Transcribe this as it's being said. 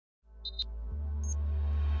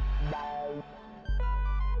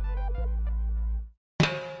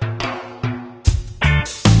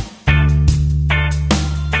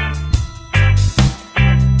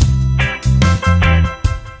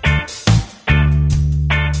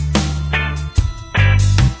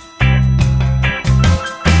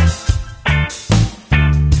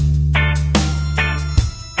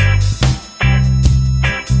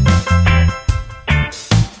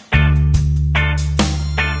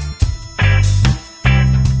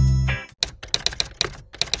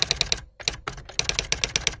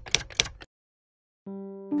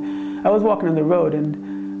I was walking on the road,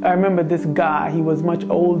 and I remember this guy. He was much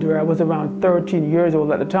older. I was around 13 years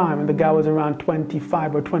old at the time, and the guy was around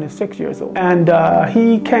 25 or 26 years old. And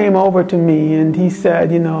he came over to me, and he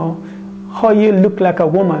said, you know, "How you look like a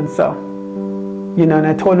woman, so." You know, and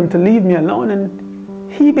I told him to leave me alone,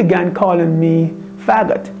 and he began calling me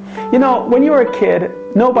faggot. You know, when you're a kid,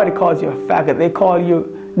 nobody calls you a faggot. They call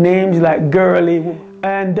you names like girly.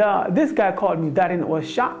 And this guy called me that, and it was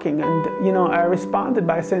shocking. And, you know, I responded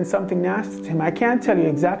by saying something nasty to him. I can't tell you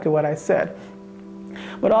exactly what I said.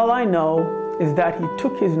 But all I know is that he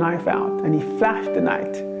took his knife out, and he flashed the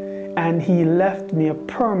knife, and he left me a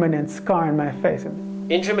permanent scar on my face.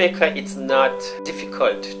 In Jamaica, it's not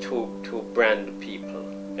difficult to brand people.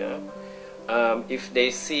 Yeah? If they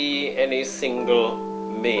see any single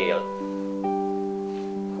male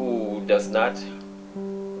who does not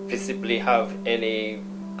visibly have any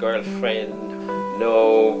girlfriend,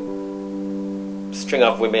 no string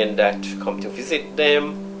of women that come to visit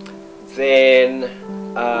them, then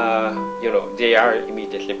you know, they are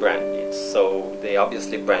immediately branded. So they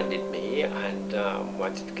obviously branded me and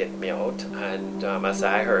wanted to get me out. And as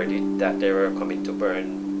I heard it, that they were coming to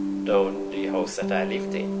burn down the house that I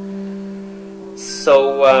lived in.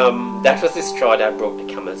 So that was the straw that broke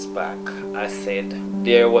the camel's back. I said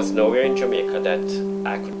there was nowhere in Jamaica that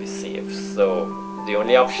I could be safe. So the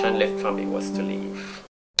only option left for me was to leave.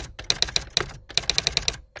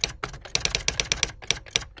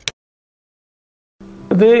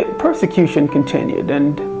 The persecution continued,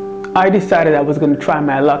 and I decided I was going to try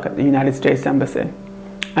my luck at the United States Embassy.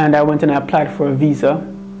 And I went and I applied for a visa,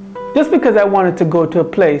 just because I wanted to go to a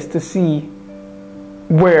place to see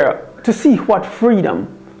what freedom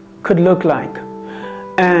could look like.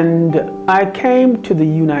 And I came to the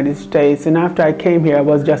United States, and after I came here, I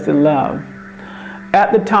was just in love.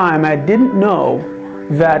 At the time, I didn't know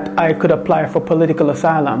that I could apply for political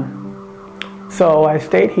asylum. So I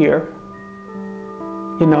stayed here,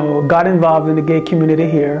 you know, got involved in the gay community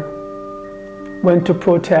here, went to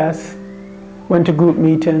protests, went to group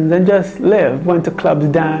meetings, and just lived, went to clubs,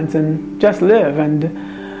 dance, and just live. And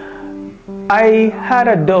I had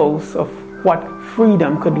a dose of what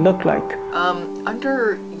freedom could look like.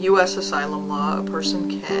 Under U.S. asylum law, a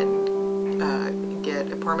person can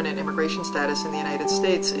get a permanent immigration status in the United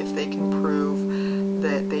States if they can prove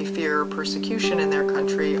that they fear persecution in their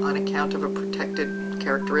country on account of a protected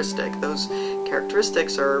characteristic. Those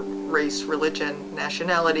characteristics are race, religion,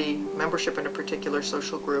 nationality, membership in a particular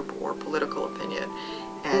social group, or political opinion.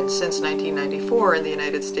 And since 1994 in the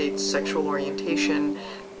United States, sexual orientation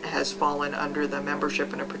has fallen under the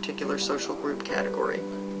membership in a particular social group category.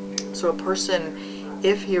 So a person,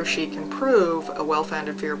 if he or she can prove a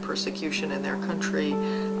well-founded fear of persecution in their country,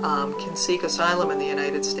 can seek asylum in the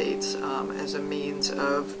United States as a means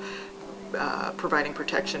of providing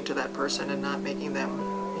protection to that person and not making them,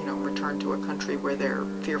 you know, return to a country where they're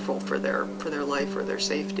fearful for their life or their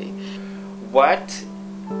safety. What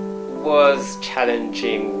was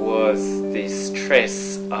challenging was the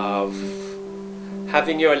stress of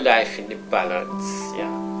having your life in the balance.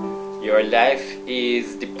 Yeah, your life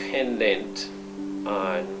is dependent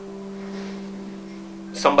on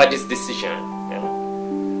somebody's decision. Yeah?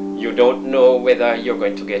 You don't know whether you're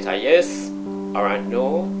going to get a yes or a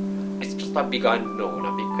no. It's just a big unknown,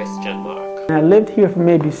 a big question mark. I lived here for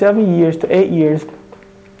maybe 7 years to 8 years,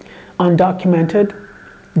 undocumented.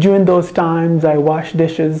 During those times, I washed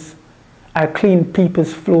dishes, I cleaned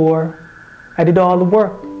people's floor, I did all the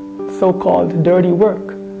work, so-called dirty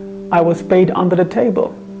work. I was paid under the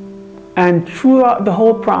table. And throughout the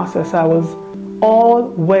whole process, I was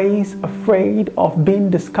always afraid of being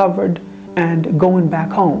discovered and going back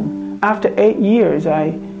home. After 8 years,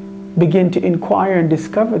 I began to inquire and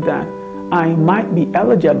discover that I might be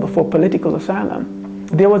eligible for political asylum.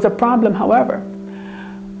 There was a problem, however.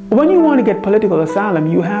 When you want to get political asylum,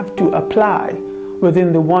 you have to apply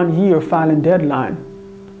within the 1 year filing deadline.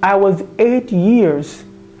 I was 8 years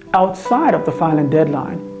outside of the filing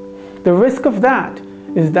deadline. The risk of that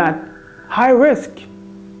is that high risk.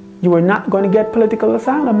 You are not going to get political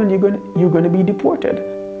asylum, and you're going to be deported.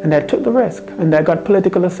 And I took the risk, and I got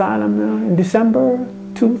political asylum in December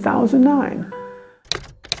 2009.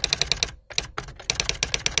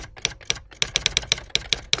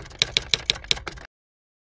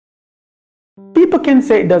 People can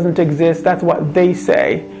say it doesn't exist, that's what they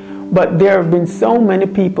say, but there have been so many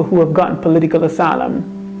people who have gotten political asylum,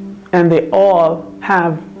 and they all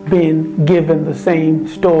have been given the same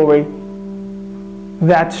story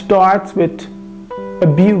that starts with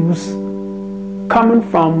abuse coming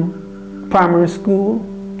from primary school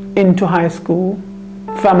into high school,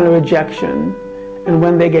 family rejection, and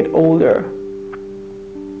when they get older,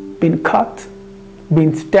 been cut,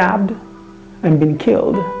 been stabbed, and been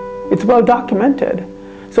killed. It's well documented.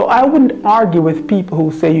 So I wouldn't argue with people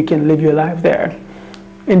who say you can live your life there.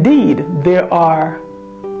 Indeed, there are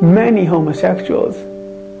many homosexuals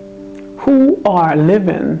who are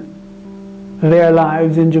living their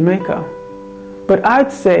lives in Jamaica. But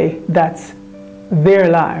I'd say that's their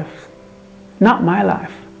lives, not my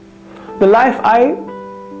life. The life I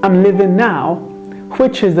am living now,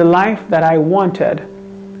 which is the life that I wanted,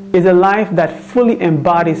 is a life that fully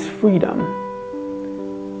embodies freedom.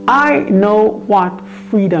 I know what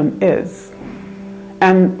freedom is.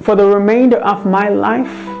 And for the remainder of my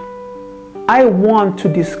life, I want to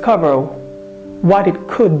discover what it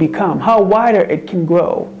could become, how wider it can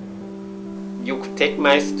grow. You could take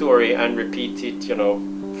my story and repeat it,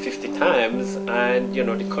 50 times, and,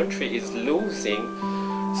 the country is losing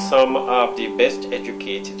some of the best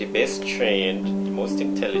educated, the best trained, the most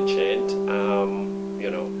intelligent,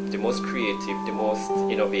 the most creative, the most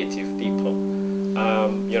innovative people,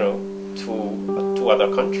 to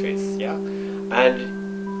other countries, yeah.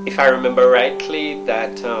 And if I remember rightly,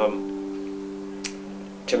 that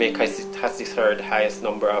Jamaica has the third highest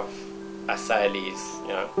number of asylees,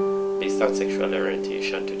 based on sexual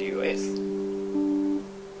orientation to the US.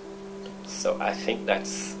 So I think that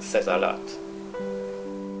says a lot.